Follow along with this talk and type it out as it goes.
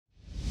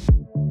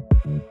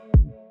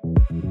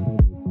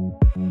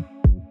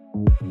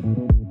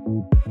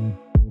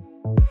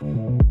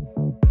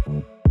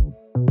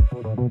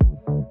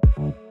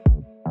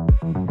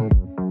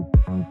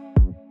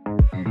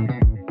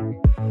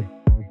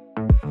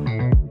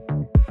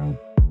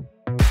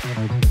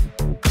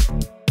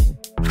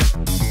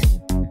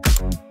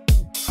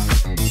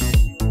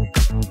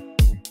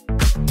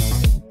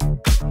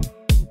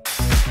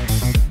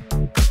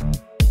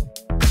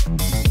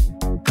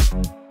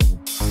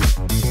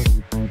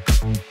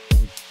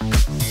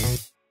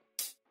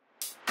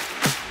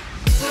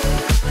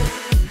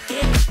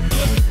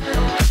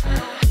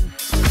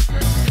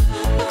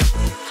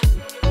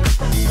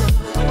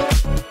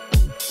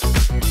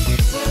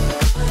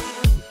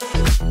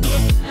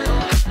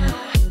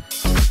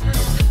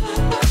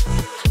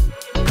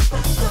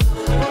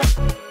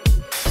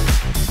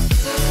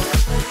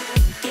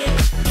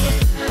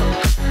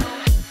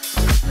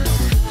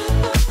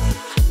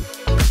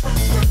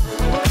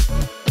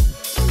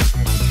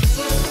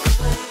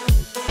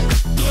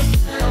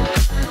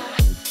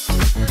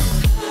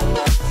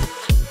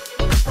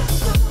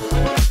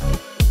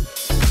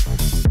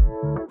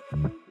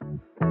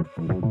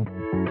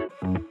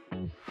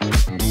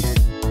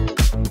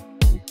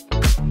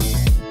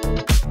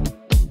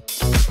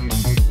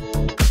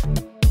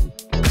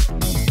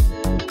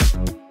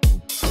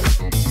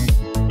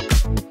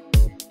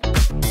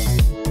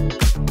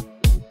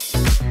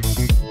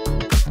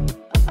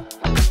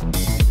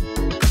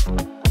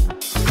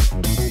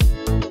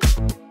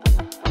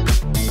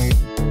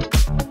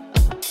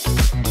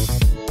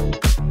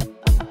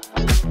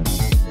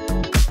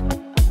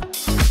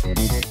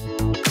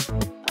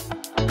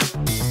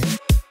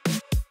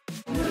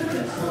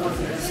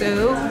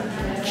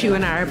Q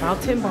and I are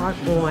about to embark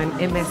on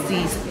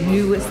MSC's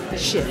newest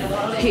ship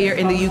here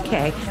in the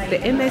UK, the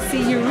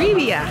MSC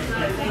Euribia.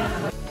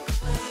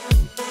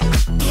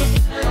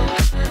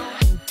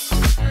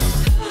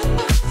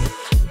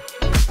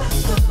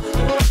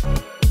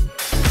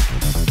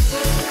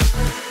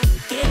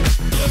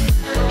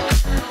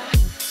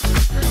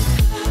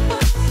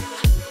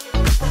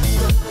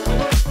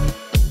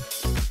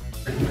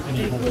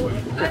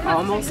 We're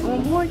almost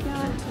on board,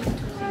 y'all.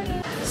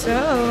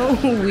 So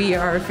we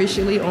are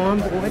officially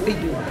on board the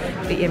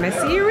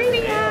MSC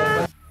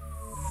Euribia.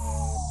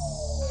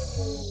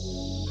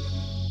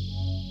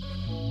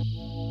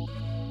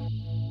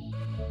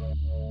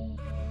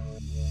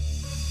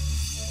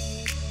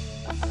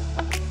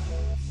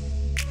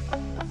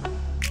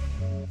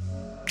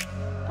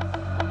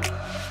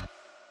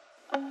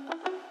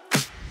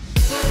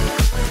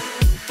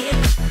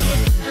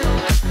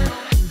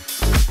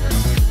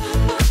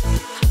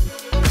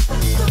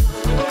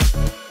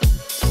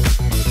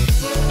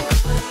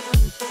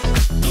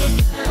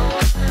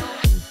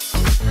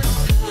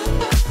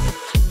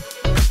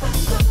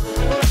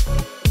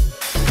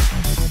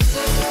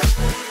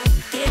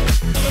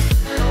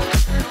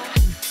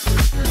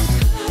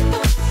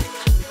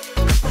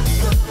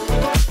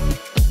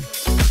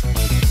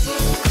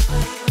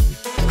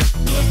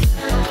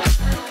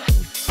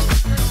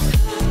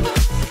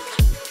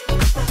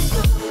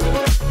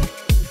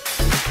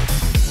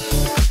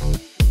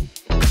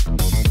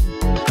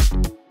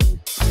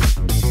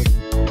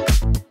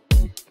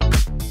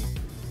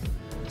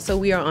 So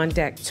we are on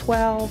deck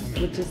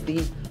 12, which is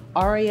the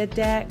Aria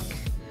deck.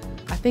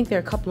 I think there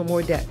are a couple of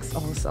more decks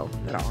also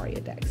that are Aria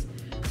decks.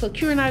 So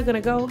Q and I are gonna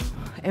go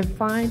and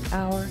find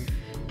our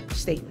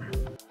stateroom.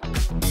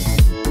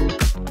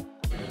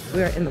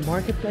 We are in the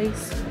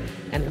marketplace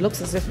and it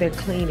looks as if they're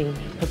cleaning,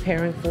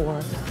 preparing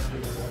for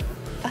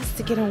us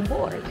to get on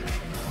board.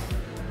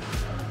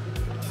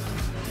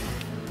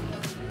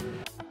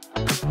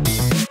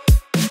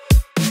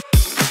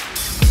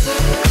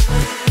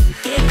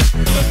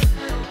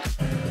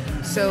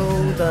 So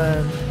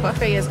the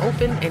buffet is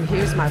open and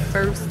here's my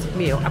first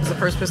meal. I was the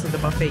first person at the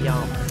buffet,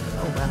 y'all.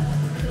 Oh wow.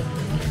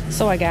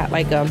 So I got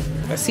like a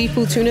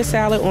seafood tuna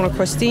salad on a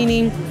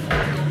crostini,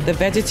 the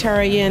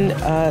vegetarian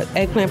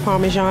eggplant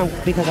parmesan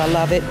because I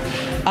love it,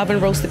 oven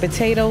roasted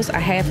potatoes, a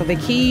half of a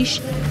quiche,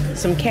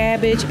 some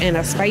cabbage, and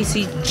a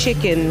spicy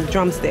chicken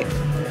drumstick.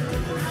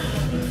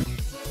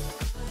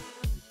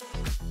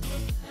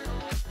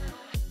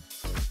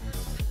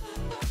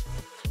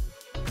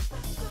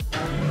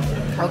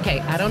 Okay,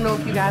 I don't know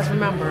if you guys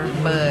remember,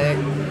 but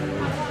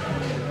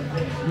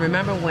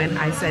remember when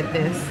I said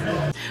this?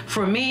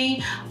 For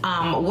me,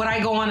 would I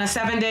go on a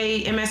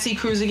 7-day MSC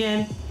cruise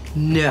again?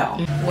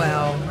 No.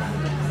 Well,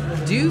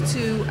 due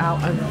to our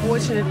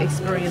unfortunate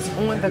experience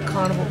on the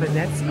Carnival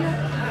Venezia,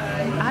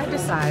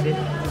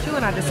 Q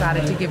and I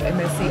decided to give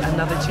MSC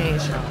another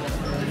chance, y'all.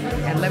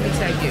 And let me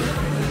tell you,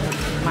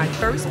 my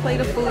first plate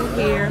of food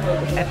here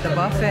at the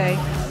buffet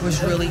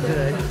was really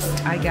good.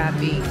 I got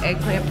the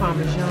eggplant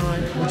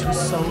parmesan, which was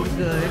so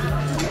good.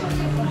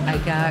 I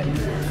got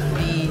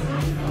the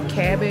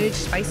cabbage,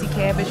 spicy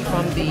cabbage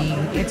from the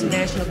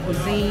International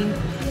Cuisine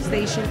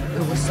Station.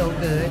 It was so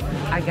good.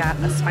 I got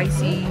a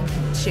spicy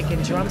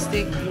chicken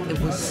drumstick. It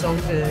was so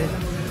good.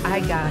 I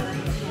got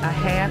a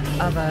half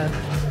of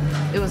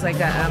it was like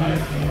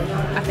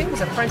I think it was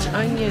a French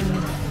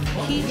onion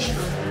quiche.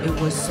 It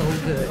was so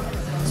good.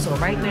 So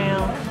right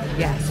now,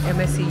 yes,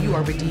 MSC, you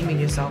are redeeming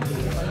yourself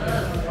here.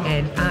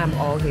 And I'm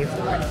all here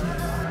for it.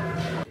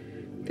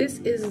 This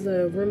is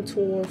the room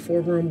tour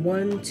for room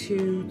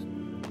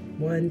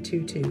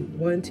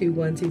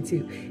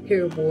 12122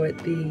 here aboard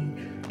the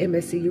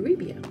MSC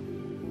Euribia.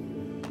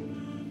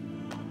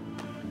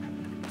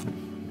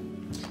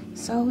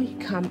 So you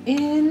come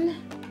in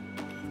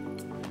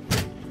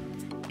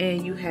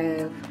and you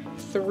have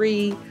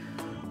 3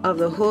 of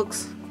the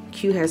hooks.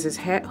 Q has his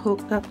hat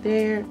hooked up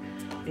there.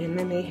 And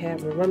then they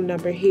have a room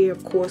number here,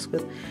 of course,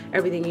 with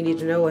everything you need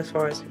to know as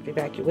far as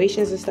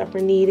evacuations and stuff are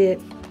needed.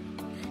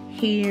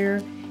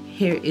 Here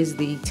is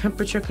the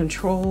temperature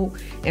control,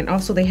 and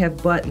also they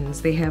have buttons.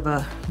 They have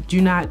a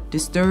do not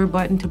disturb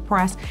button to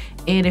press,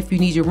 and if you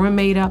need your room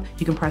made up,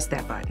 you can press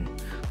that button.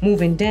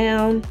 Moving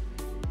down,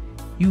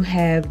 you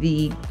have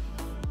the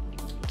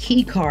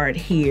key card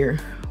here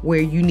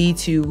where you need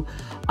to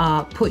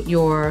put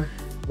your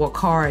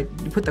card.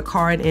 You put the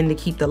card in to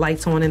keep the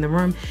lights on in the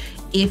room.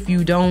 If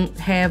you don't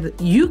have,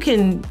 you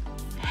can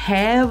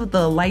have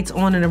the lights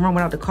on in the room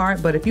without the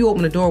card, but if you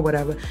open the door or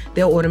whatever,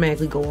 they'll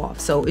automatically go off.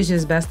 So it's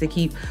just best to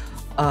keep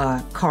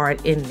a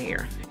card in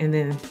there. And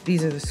then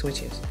these are the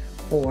switches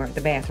for the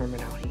bathroom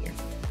and out here.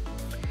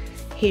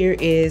 Here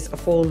is a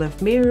full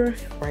length mirror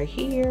right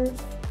here.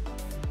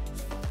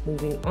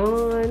 Moving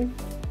on.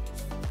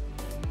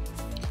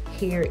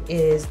 Here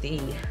is the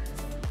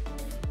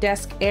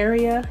desk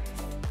area.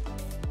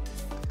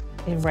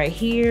 And right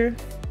here,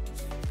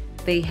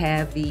 they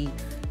have the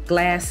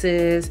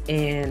glasses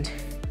and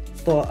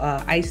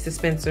the ice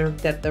dispenser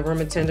that the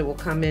room attendant will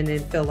come in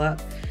and fill up.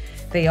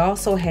 They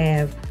also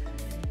have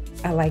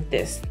I like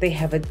this. They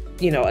have a,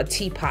 you know, a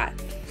teapot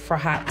for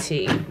hot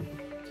tea.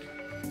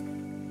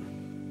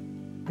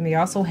 And they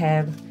also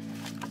have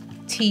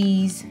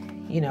teas,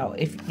 you know,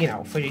 if, you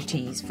know, for your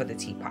teas for the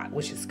teapot,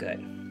 which is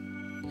good.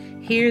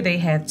 Here they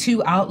have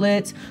 2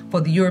 outlets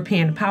for the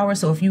European power.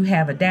 So if you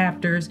have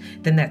adapters,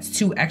 then that's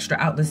 2 extra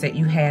outlets that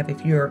you have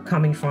if you're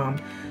coming from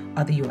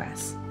the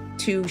US.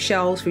 2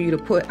 shelves for you to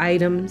put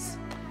items.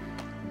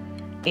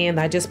 And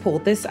I just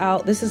pulled this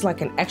out. This is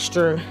like an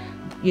extra,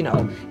 you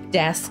know,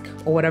 desk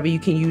or whatever you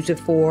can use it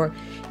for.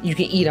 You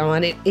can eat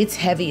on it. It's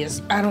heavy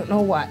as I don't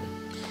know what.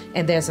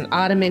 And there's an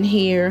ottoman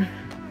here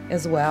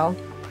as well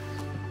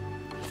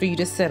for you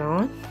to sit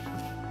on.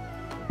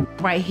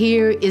 Right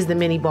here is the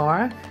mini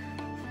bar.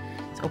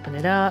 Let's open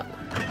it up.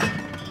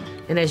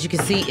 And as you can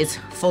see, it's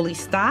fully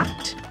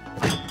stocked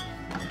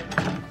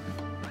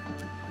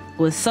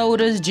with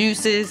sodas,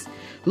 juices,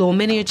 little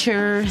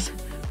miniatures,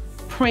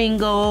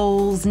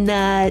 Pringles,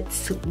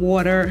 nuts,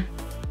 water.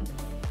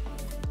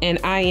 And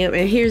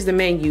here's the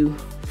menu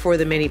for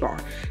the mini bar.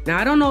 Now,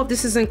 I don't know if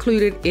this is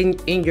included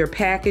in your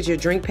package, your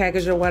drink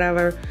package or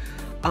whatever.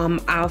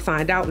 I'll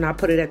find out and I'll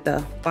put it at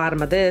the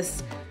bottom of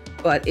this.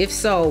 But if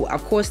so,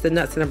 of course the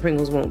nuts and the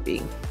Pringles won't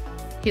be.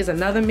 Here's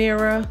another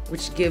mirror,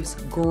 which gives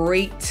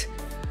great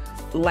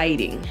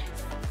lighting.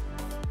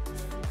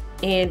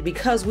 And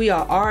because we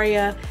are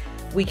Aria,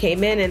 we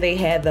came in and they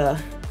had the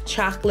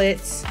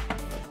chocolates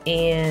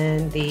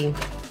and the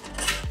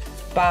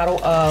bottle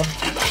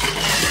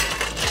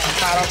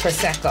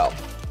Prosecco.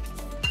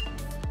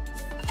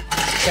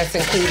 That's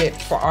included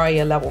for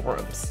Aria level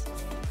rooms.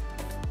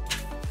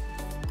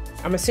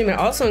 I'm assuming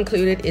also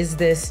included is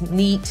this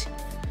neat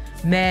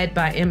Med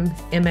by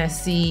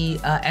MSC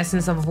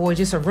Essence of a Void,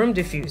 just a room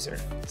diffuser.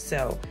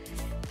 So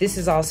this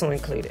is also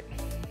included.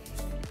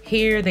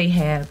 Here they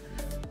have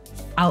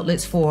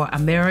outlets for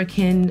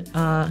American,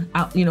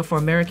 for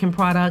American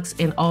products,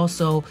 and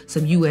also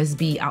some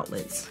USB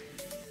outlets.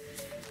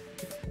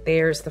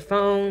 There's the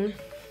phone.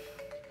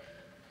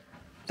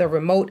 The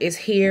remote is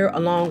here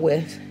along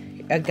with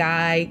a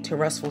guide to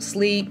restful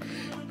sleep.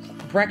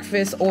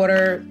 Breakfast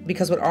order,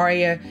 because with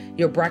Aria,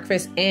 your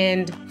breakfast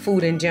and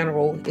food in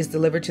general is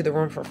delivered to the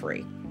room for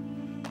free.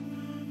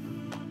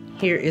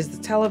 Here is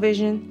the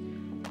television.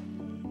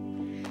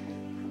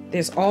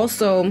 There's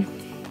also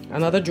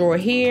another drawer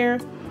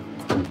here,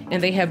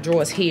 and they have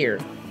drawers here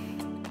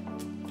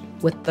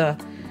with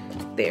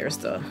there's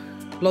the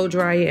blow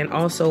dryer and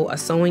also a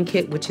sewing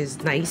kit, which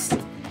is nice.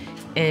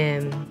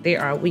 And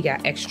we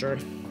got extra,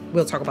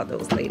 we'll talk about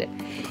those later.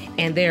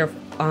 And there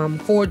are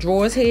 4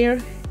 drawers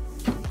here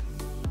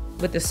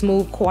with the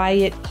smooth,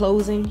 quiet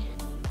closing.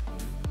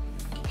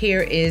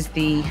 Here is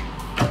the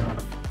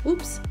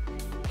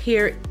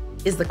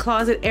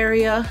closet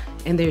area,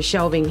 and there's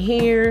shelving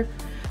here.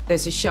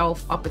 There's a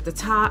shelf up at the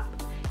top.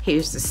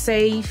 Here's the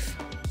safe,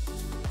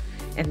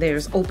 and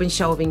there's open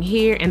shelving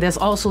here, and there's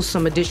also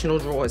some additional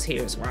drawers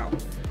here as well.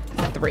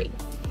 3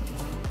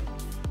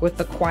 with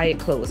the quiet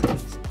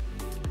closings.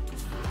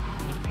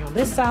 And on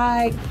this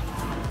side,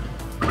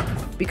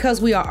 because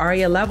we are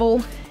Aria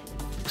level,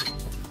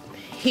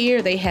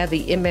 here they have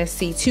the 2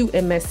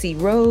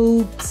 MSC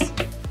robes,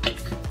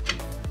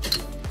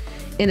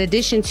 in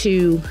addition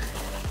to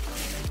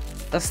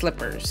the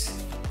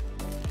slippers.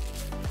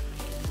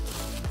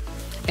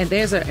 And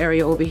there's an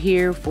area over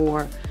here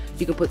for,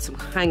 you can put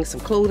hang some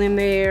clothing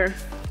there,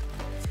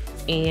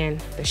 and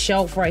the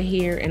shelf right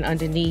here and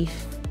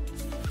underneath,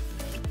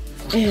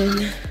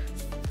 and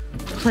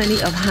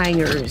plenty of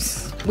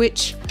hangers,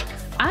 which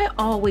I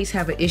always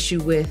have an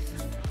issue with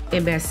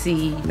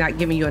MSC not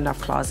giving you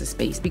enough closet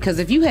space, because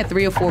if you had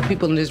 3 or 4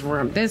 people in this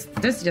room, there's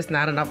just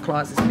not enough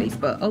closet space.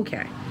 But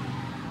okay,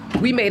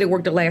 we made it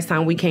work the last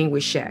time we came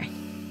with Shay.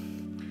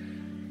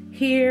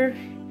 Here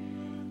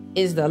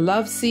is the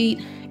love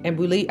seat, and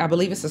I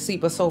believe it's a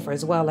sleeper sofa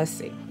as well. Let's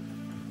see.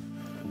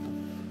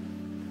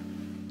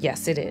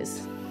 Yes, it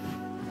is.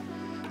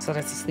 So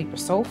that's a sleeper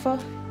sofa.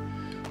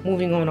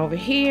 Moving on over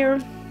here.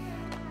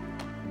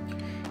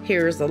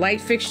 Here's the light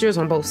fixtures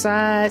on both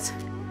sides.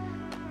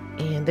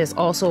 And there's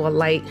also a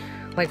light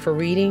for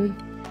reading.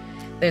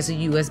 There's a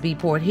USB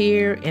port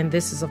here, and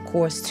this is of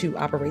course to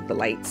operate the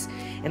lights.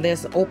 And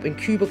there's an open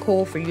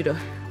cubicle for you to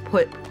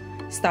put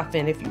stuff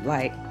in if you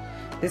like.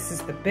 This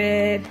is the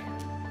bed.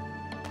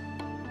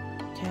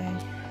 Okay.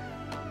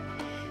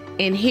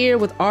 And here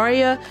with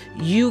Aria,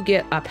 you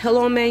get a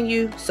pillow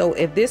menu. So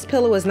if this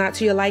pillow is not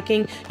to your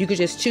liking, you could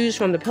just choose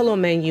from the pillow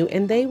menu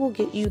and they will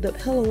get you the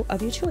pillow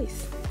of your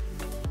choice.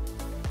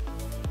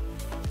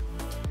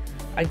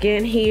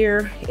 Again,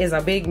 here is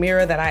a big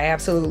mirror that I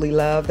absolutely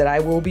love that I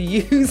will be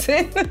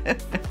using.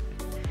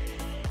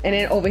 And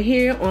then over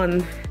here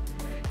on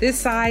this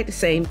side, the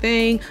same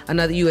thing,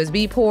 another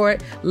USB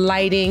port,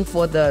 lighting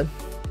for the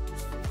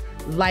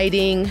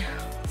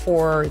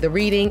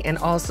reading, and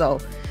also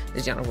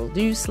the general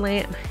use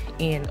lamp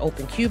and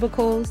open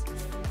cubicles.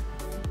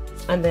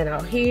 And then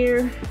out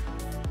here,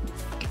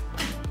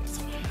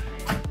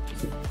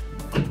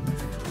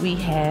 we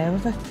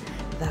have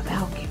the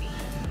balcony,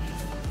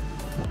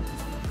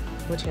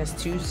 which has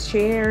 2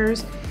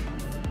 chairs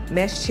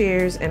mesh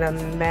chairs and a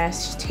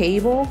mesh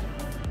table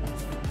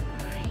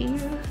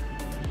here.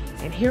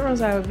 And here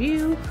is our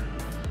view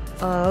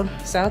of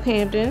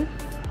Southampton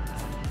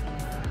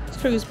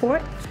cruise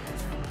port.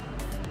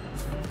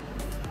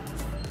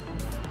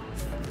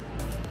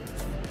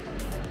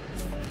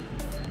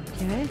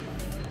 Okay.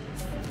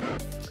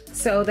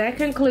 So that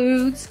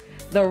concludes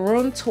the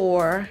room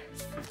tour.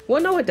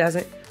 Well, no, it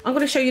doesn't. I'm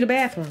going to show you the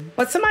bathroom,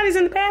 but somebody's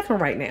in the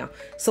bathroom right now.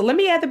 So let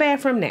me add the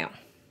bathroom now.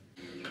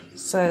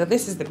 So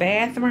this is the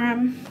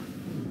bathroom.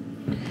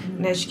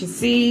 And as you can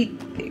see,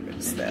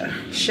 there's the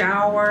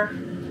shower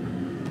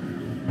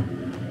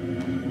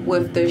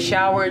with the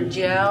shower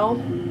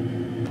gel,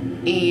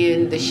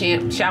 and the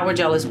shower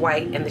gel is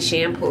white, and the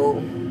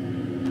shampoo.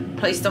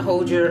 Place to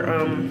hold your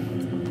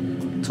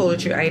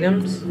toiletry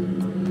items,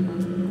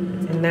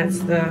 and that's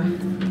the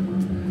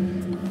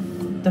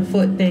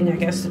foot thing, I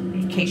guess,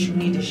 in case you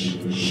need to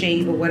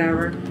shave or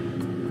whatever.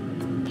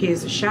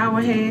 Here's the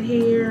shower head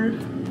here.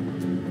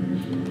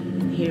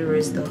 And here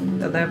is the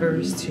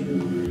levers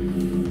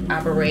to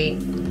operate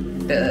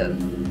the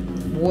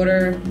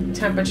water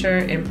temperature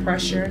and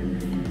pressure.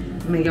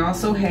 And they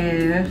also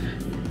have,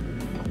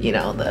 you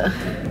know,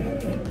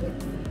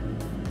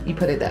 you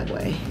put it that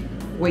way,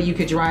 where you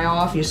could dry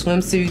off your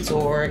swimsuits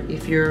or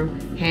if you're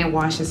hand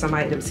washing some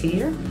items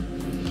here.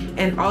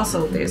 And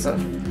also there's a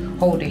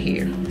holder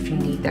here if you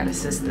need that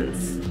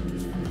assistance.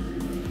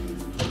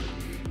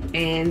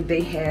 And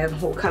they have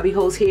whole cubby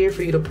holes here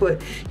for you to put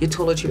your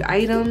toiletry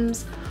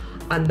items.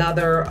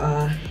 Another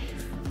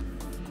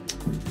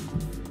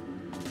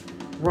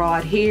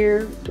rod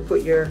here to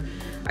put your,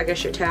 I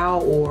guess, your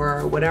towel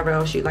or whatever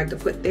else you'd like to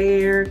put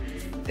there.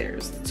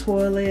 There's the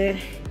toilet.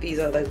 These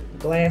are the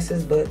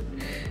glasses, but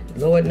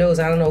Lord knows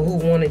I don't know who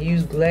want to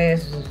use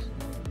glasses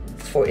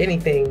for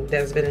anything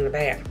that's been in the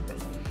bathroom.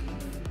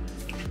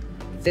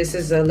 This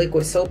is a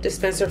liquid soap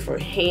dispenser for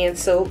hand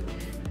soap,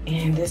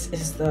 and this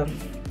is the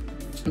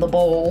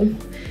bowl.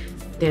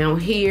 Down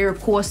here, of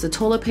course, the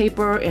toilet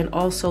paper and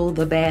also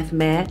the bath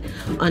mat.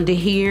 Under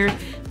here,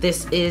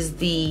 this is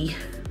the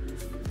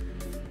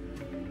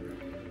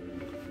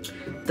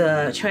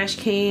trash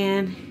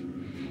can.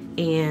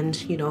 And,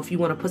 you know, if you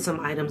want to put some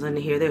items under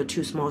here, there are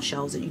 2 small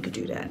shelves that you could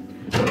do that.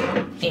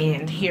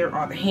 And here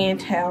are the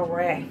hand towel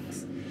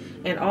racks.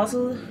 And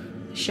also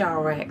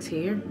shower racks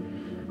here.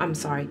 I'm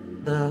sorry,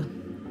 the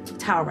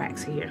towel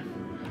racks here.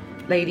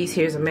 Ladies,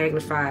 here's a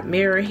magnified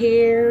mirror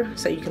here,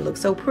 so you can look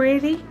so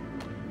pretty.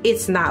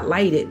 It's not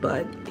lighted,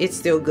 but it's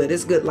still good.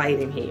 It's good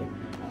lighting here.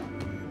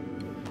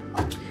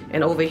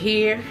 And over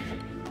here,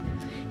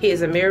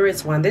 here's a mirror.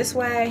 It's one this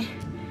way,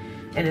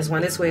 and there's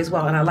one this way as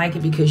well. And I like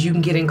it because you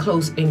can get in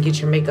close and get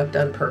your makeup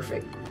done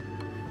perfect.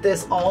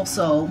 There's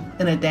also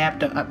an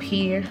adapter up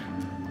here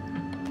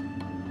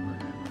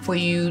for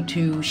you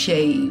to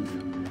shave.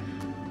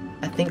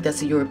 I think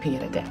that's a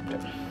European adapter.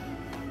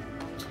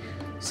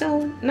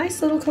 So,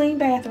 nice little clean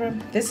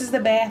bathroom. This is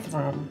the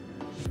bathroom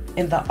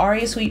in the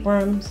Aria Suite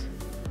rooms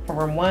for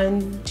room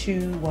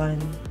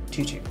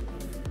 12122.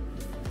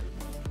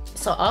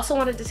 So, I also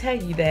wanted to tell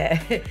you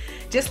that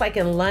just like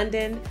in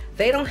London,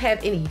 they don't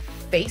have any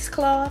face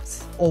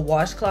cloths or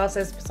washcloths,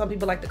 as some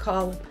people like to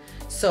call them.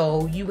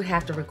 So, you would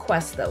have to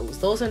request those.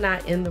 Those are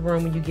not in the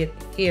room when you get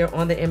here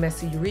on the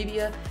MSC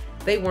Euribia.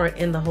 They weren't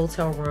in the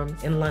hotel room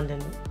in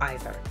London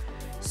either.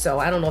 So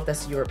I don't know if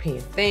that's a European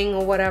thing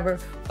or whatever,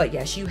 but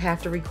yes, you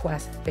have to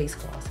request face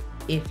cloths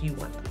if you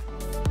want them.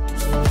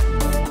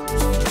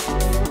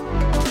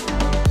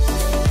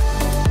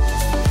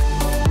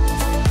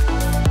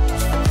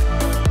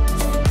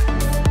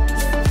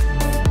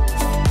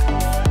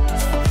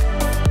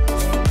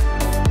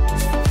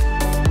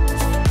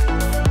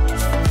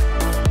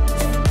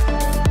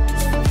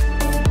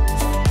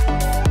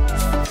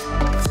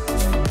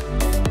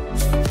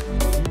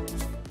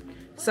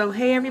 So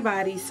hey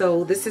everybody,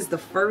 so this is the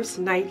first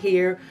night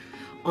here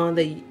on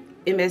the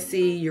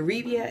MSC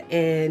Euribia,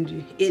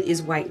 and it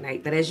is white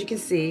night. But as you can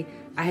see,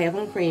 I have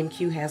on cream,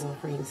 Q has on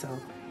cream, so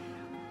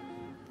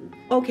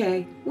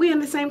okay, we in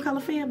the same color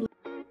family.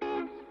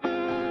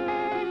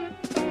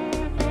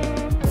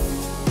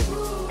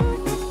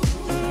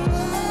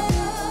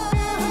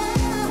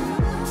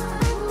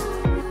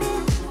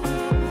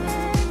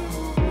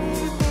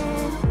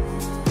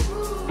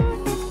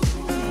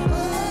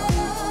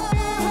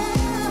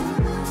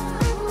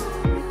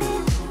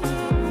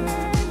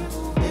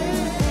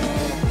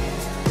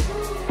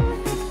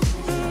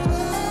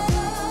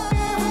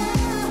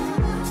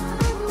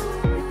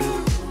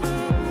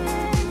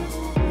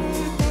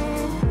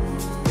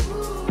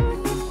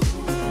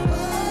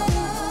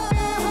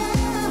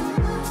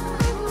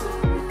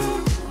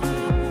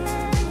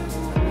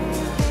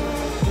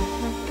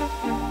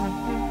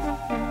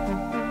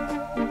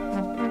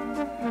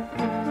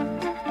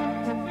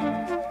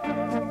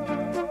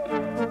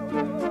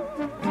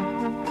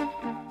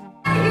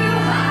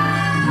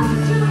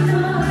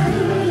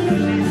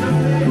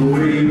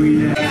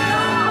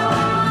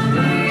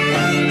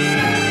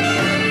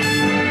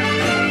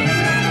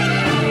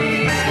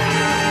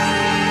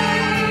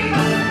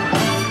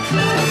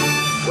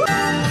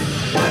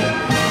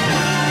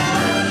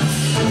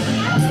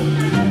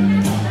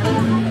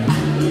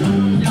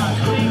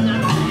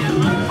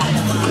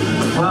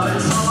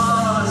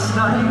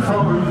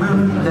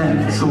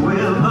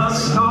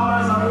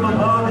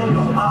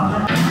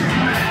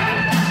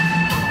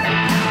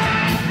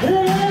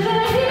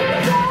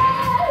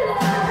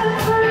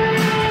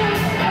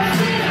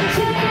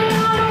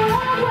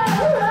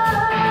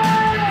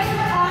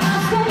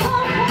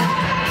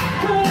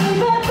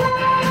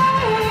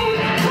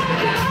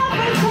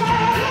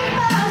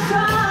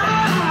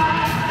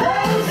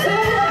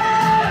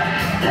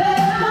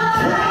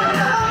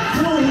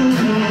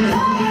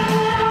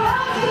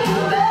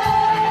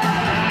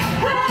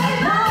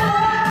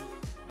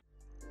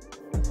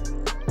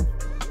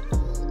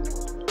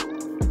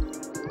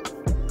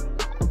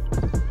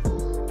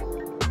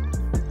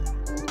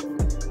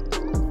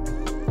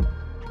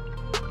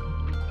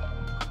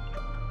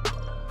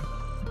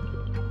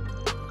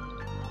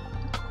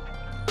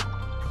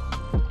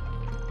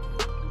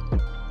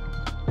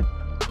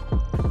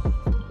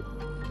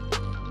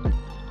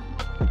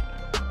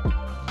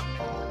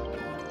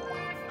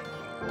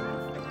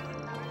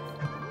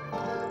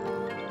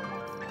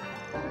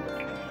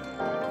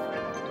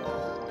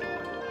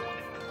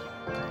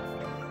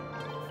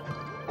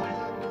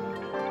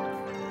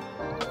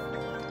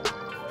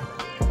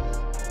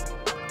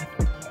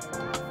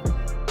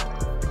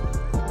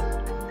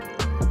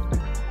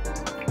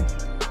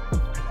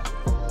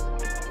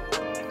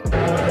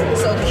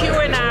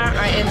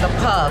 the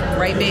pub,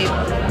 right, babe?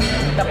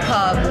 The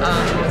pub.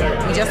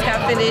 We just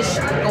got finished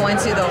going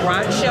to the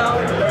rock show,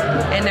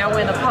 and now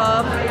we're in the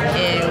pub,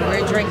 and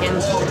we're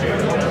drinking